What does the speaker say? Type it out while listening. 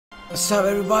What's up,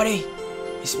 everybody?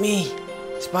 It's me,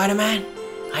 Spider-Man.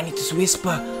 I need to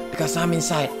whisper because I'm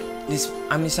inside this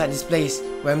place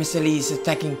where Mr. Lee is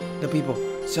attacking the people.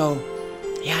 So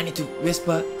yeah, I need to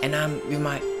whisper, and I'm with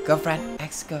my girlfriend,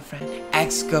 ex-girlfriend.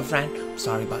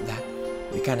 Sorry about that.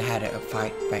 We kinda had a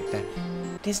fight back then.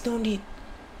 There's no need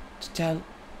to tell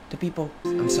the people.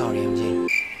 I'm sorry, MJ.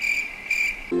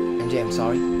 MJ, I'm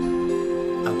sorry.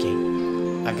 Okay,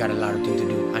 I got a lot of things to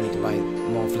do. I need to buy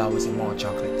more flowers and more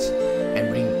chocolates and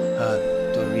bring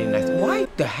her to a really nice. Why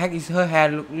the heck is her hair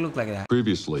look like that?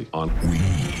 Previously on We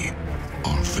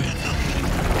are Venom.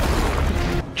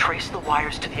 Trace the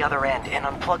wires to the other end and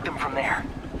unplug them from there.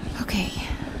 Okay,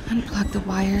 unplug the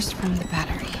wires from the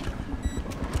battery.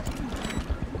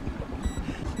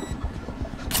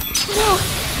 No!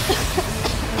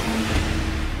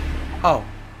 Oh,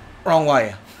 wrong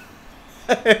wire.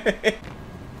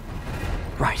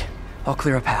 Right. I'll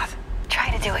clear a path.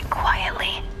 Try to do it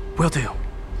quietly. Will do.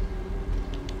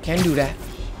 Can't do that.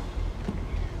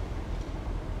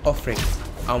 Oh frick.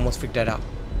 I almost freaked that out.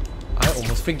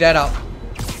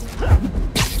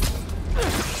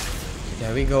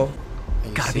 There we go.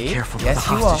 Gotta be careful, or yes, the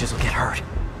hostages will get hurt.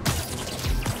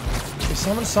 If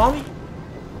someone saw me?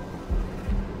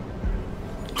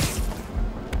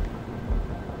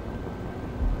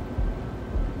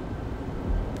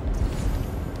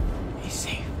 He's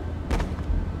safe.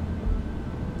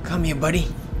 Come here, buddy.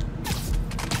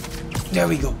 There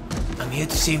we go. I'm here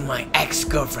to save my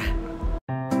ex-girlfriend.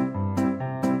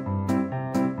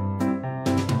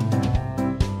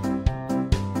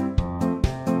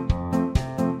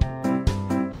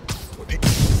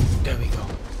 There we go.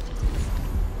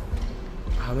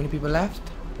 How many people left?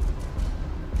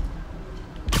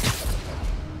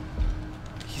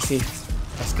 He's safe.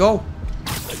 Let's go.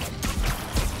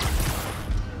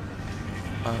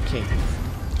 Okay.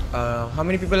 How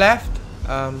many people left?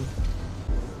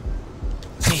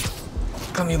 See.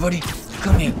 Come here, buddy.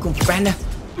 Come here, Kung Fu Panda.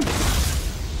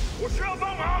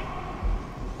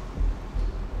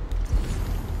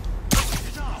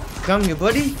 Come here,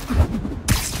 buddy.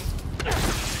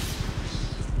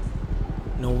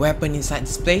 No weapon inside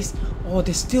this place. Oh,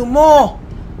 there's still more.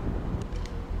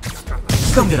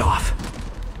 Come it off.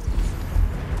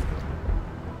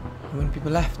 How many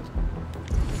people left?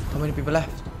 How many people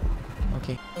left?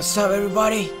 Okay. What's up,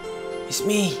 everybody? It's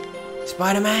me,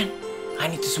 Spider-Man. I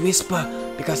need to whisper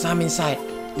because I'm inside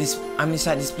this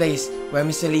place where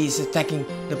Mr. Lee is attacking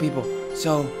the people.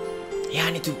 So yeah,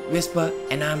 I need to whisper,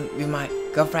 and I'm with my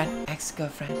girlfriend,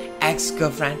 ex-girlfriend.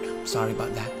 Sorry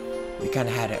about that. We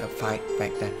kinda had a fight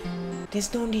back then.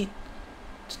 There's no need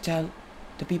to tell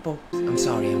the people. I'm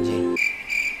sorry, MJ.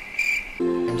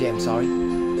 MJ, I'm sorry.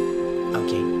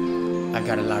 Okay, I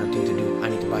got a lot of things to do. I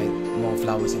need to buy more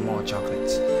flowers and more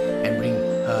chocolates and bring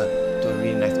her to a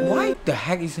really nice. Why the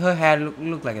heck is her hair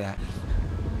look like that?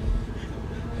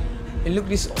 It look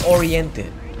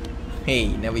disoriented. Hey,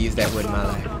 never used that word in my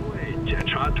life.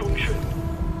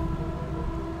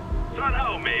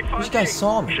 This guy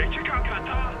saw me.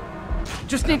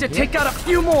 Just need to take out a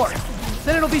few more.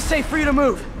 Then it'll be safe for you to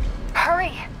move.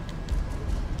 Hurry!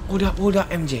 Hold up,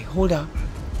 MJ. Hold up.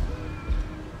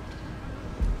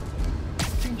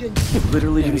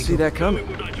 Literally didn't see that coming.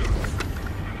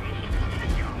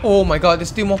 Oh my god, there's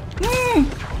still more.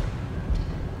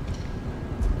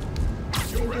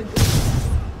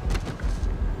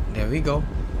 There we go.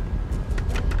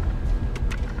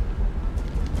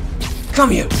 Come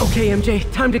here. Okay, MJ,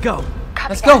 time to go.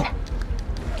 Let's go.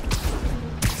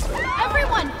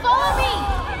 Everyone, follow me!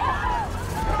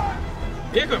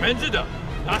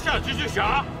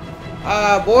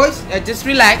 Boys, just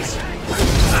relax.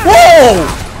 Whoa!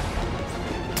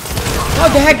 How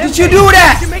the heck did you do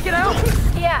that? Did you make it out?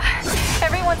 Yeah,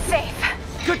 everyone's safe.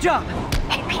 Good job.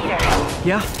 Hey, Peter.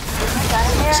 Yeah? Got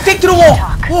in there? Stick to the wall.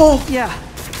 Talk. Oh. Yeah,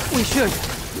 we should.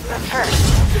 But first,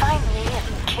 find Lee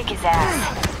and kick his ass.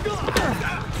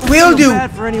 Will do.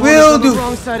 Bad for anyone Will who's on the do.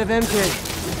 wrong side of MJ.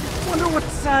 Wonder what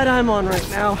side I'm on right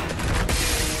now.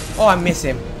 Oh, I miss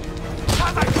him.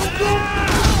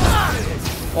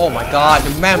 Oh my god, the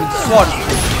man with the sword is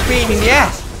beating in the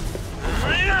ass.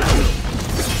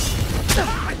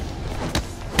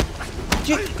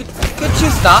 Could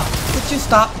you stop? Could you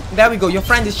stop? There we go. Your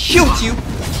friend just shoots you.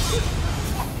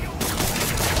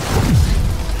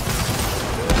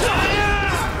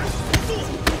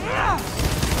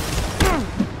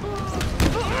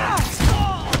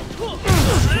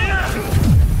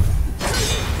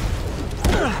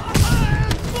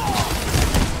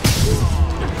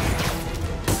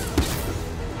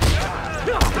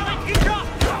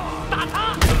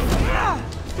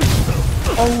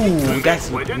 Oh, that's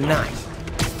nice.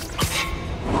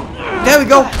 we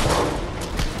go.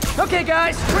 Okay,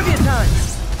 guys, trivia time.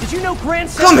 Did you know Grand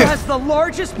Come Central here. has the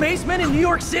largest basement in New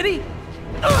York City?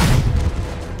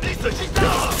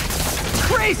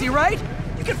 Crazy, right?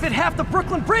 You can fit half the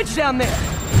Brooklyn Bridge down there.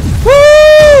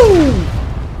 Woo!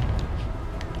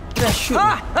 Yeah, shoot.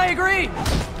 Ah, I agree.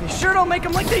 They sure don't make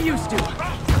them like they used to.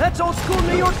 That's old school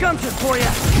New York gumption for you.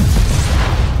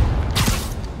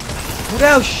 Who the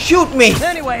hell shoot me?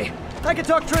 Anyway, I could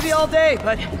talk trivia all day,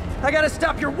 but I gotta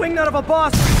stop your wingnut of a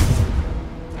boss.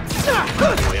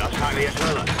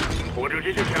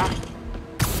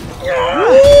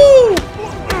 Woo!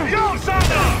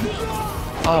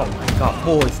 Oh my god,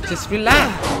 boys, just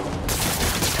relax.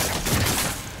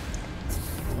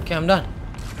 Okay, I'm done.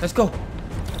 Let's go.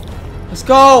 Let's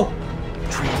go.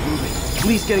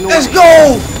 Lee's getting away. Let's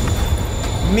go,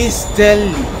 Mr.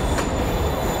 Lee.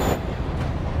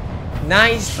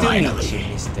 Nice to meet you,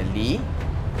 Mr. Lee.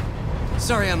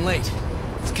 Sorry I'm late.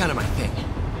 It's kind of my thing.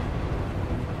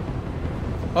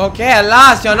 Okay, at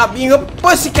last you're not being a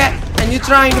pussycat and you're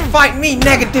trying to fight me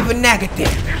negative and negative.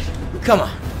 Come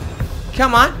on.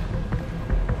 Come on.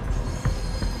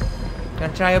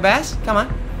 Gonna try your best? Come on.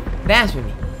 Dance with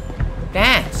me.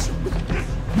 Dance.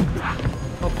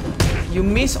 Oh, you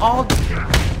miss all the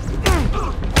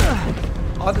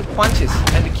punches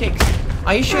and the kicks.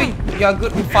 Are you sure you are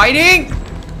good with fighting?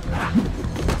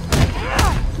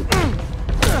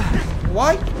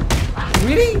 What?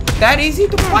 Really? That easy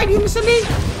to fight you, Mr. Lee?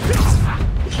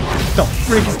 The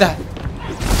freak is that?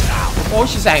 Oh,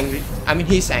 she's angry. I mean,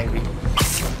 he's angry.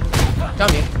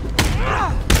 Come here.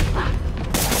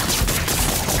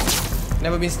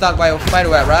 Never been stuck by a spider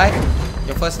web, right?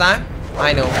 Your first time?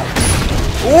 I know.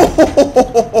 Oh,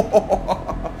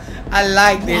 I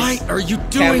like this. Why are you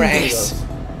doing camera this? angles.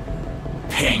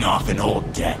 Paying off an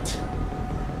old debt.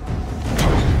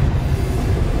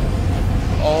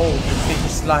 Oh, he took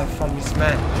his life from this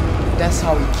man. That's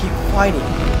how he keep fighting.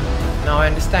 Now I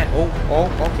understand. Oh,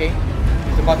 okay.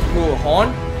 He's about to blow a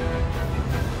horn.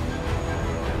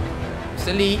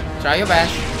 Mr. Lee, try your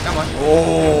best. Come on.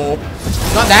 Oh,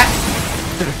 not that.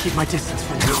 Better keep my distance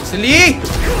from you. Mr. Lee!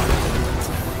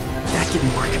 That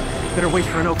didn't work. Better wait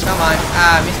for an open. Come on.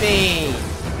 Miss me.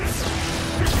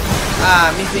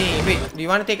 Miss me. Wait, do you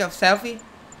want to take a selfie?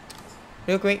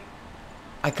 Real quick.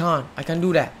 I can't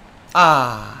do that.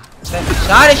 That's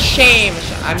such a shame.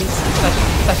 I mean,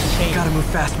 such a shame. Gotta move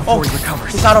fast before he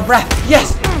recovers. He's out of breath.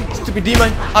 Yes! Stupid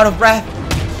demon, out of breath.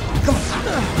 Come on.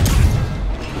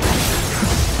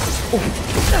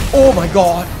 Oh my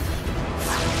god.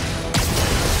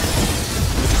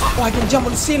 Oh, I can jump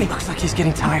on the ceiling. Looks like he's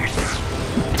getting tired.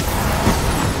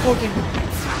 Okay.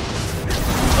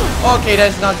 Okay,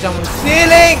 that's not jump on the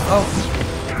ceiling. Oh.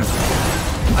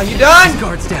 Are you done?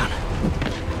 Guards down.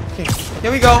 Okay,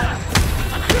 here we go.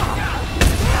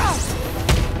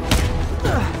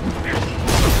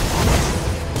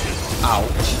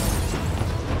 Ouch.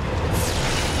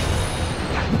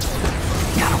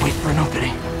 Gotta wait for an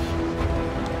opening.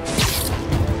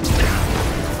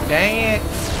 Dang it.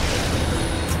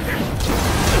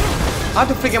 How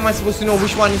the frick am I supposed to know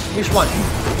which one is which one?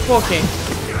 Okay.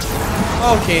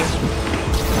 Okay.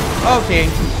 Okay.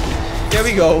 Here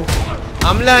we go.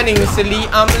 I'm learning, Mr. Lee.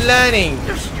 I'm learning.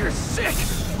 You're sick.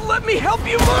 Let me help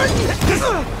you, Martin.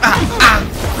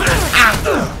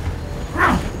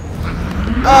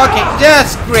 Okay,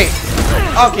 that's great.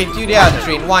 Okay, to the other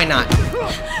train. Why not?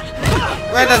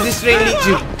 Where does this train lead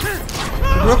to?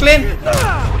 Brooklyn?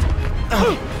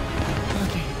 Okay.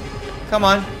 Okay. Come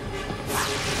on.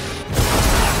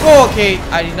 Okay,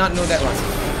 I did not know that one.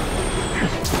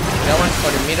 That one's for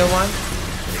the middle one.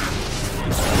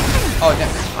 Oh,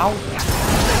 that. Ow.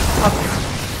 Okay.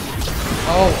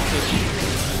 Oh,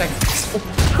 okay.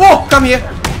 Oh, come here.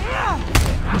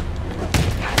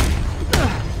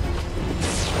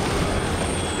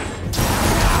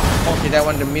 Okay, that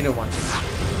one, the middle one.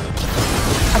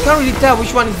 I can't really tell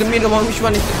which one is the middle one, which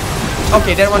one is the...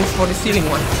 Okay, that one is for the ceiling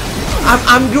one.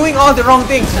 I'm doing all the wrong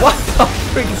things. What the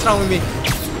frick is wrong with me?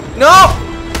 No!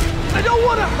 I don't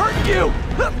want to hurt you.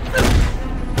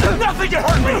 Nothing can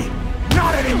hurt me!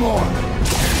 Not anymore!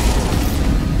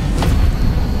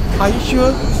 Are you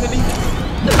sure, Mr. Lee?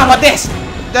 How about this?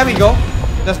 There we go.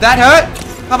 Does that hurt?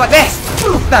 How about this?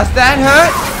 Does that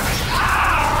hurt?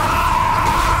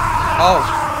 Oh,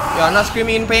 you're not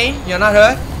screaming in pain? You're not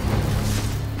hurt?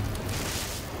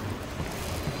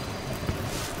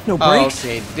 No breaks.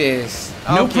 Okay, this.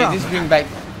 No Okay, problem. this brings back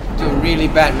to really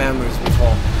bad memories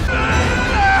before.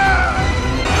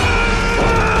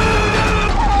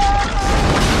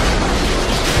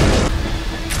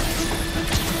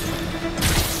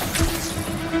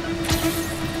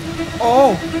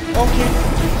 Oh, okay.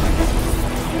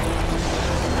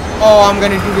 Oh, I'm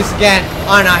gonna do this again,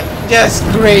 aren't I? Just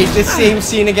great, the same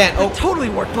scene again. Oh, Totally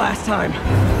worked last time.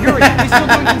 Yuri, we still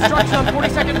doing construction on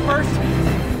 42nd and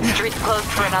 1st? Street's closed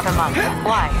for another month.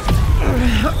 Why?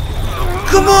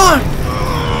 come on!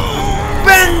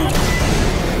 Bend!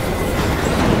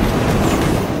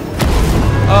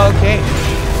 Okay.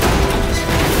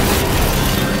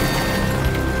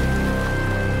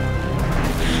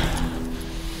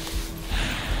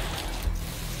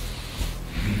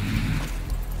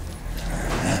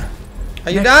 Are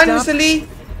you Next done, stop, Mr. Lee?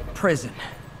 Prison.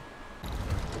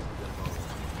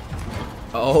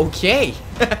 Okay.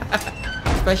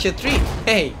 Special treat.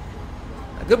 Hey.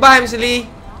 Goodbye, Mr. Lee.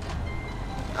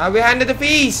 I'll be handed the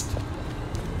feast.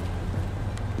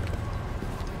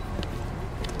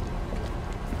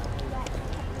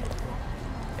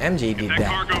 MJ did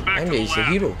that. MJ is a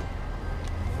hero.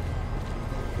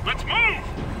 Let's move!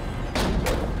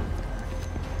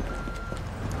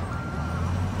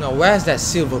 Now, where's that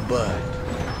silver bird?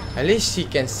 At least she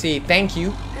can say thank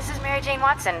you. This is Mary Jane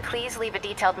Watson. Please leave a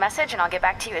detailed message and I'll get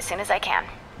back to you as soon as I can.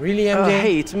 Really, MJ?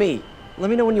 Hey, it's me. Let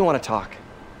me know when you want to talk.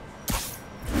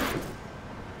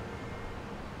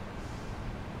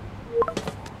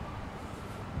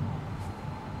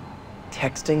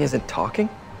 Texting isn't talking?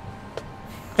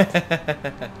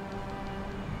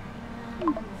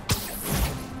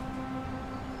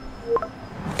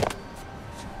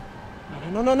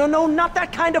 No, not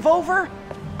that kind of over!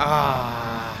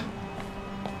 Ah.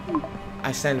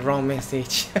 I sent wrong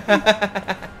message.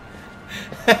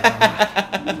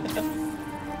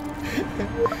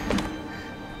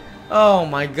 Oh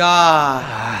my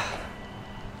god.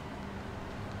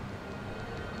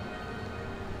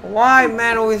 Why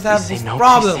man always have this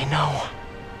problem? Say no.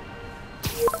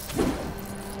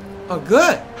 Oh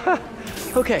good.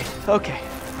 Okay.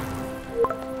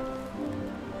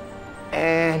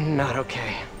 And not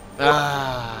okay.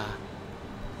 Ah.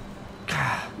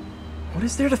 What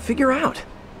is there to figure out?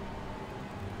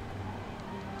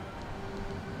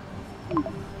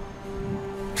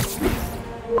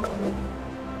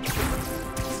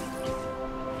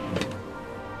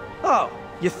 Oh,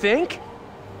 you think?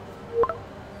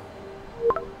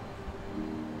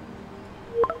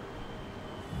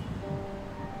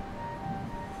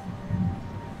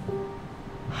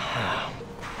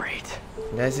 Great.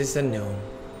 This is a no.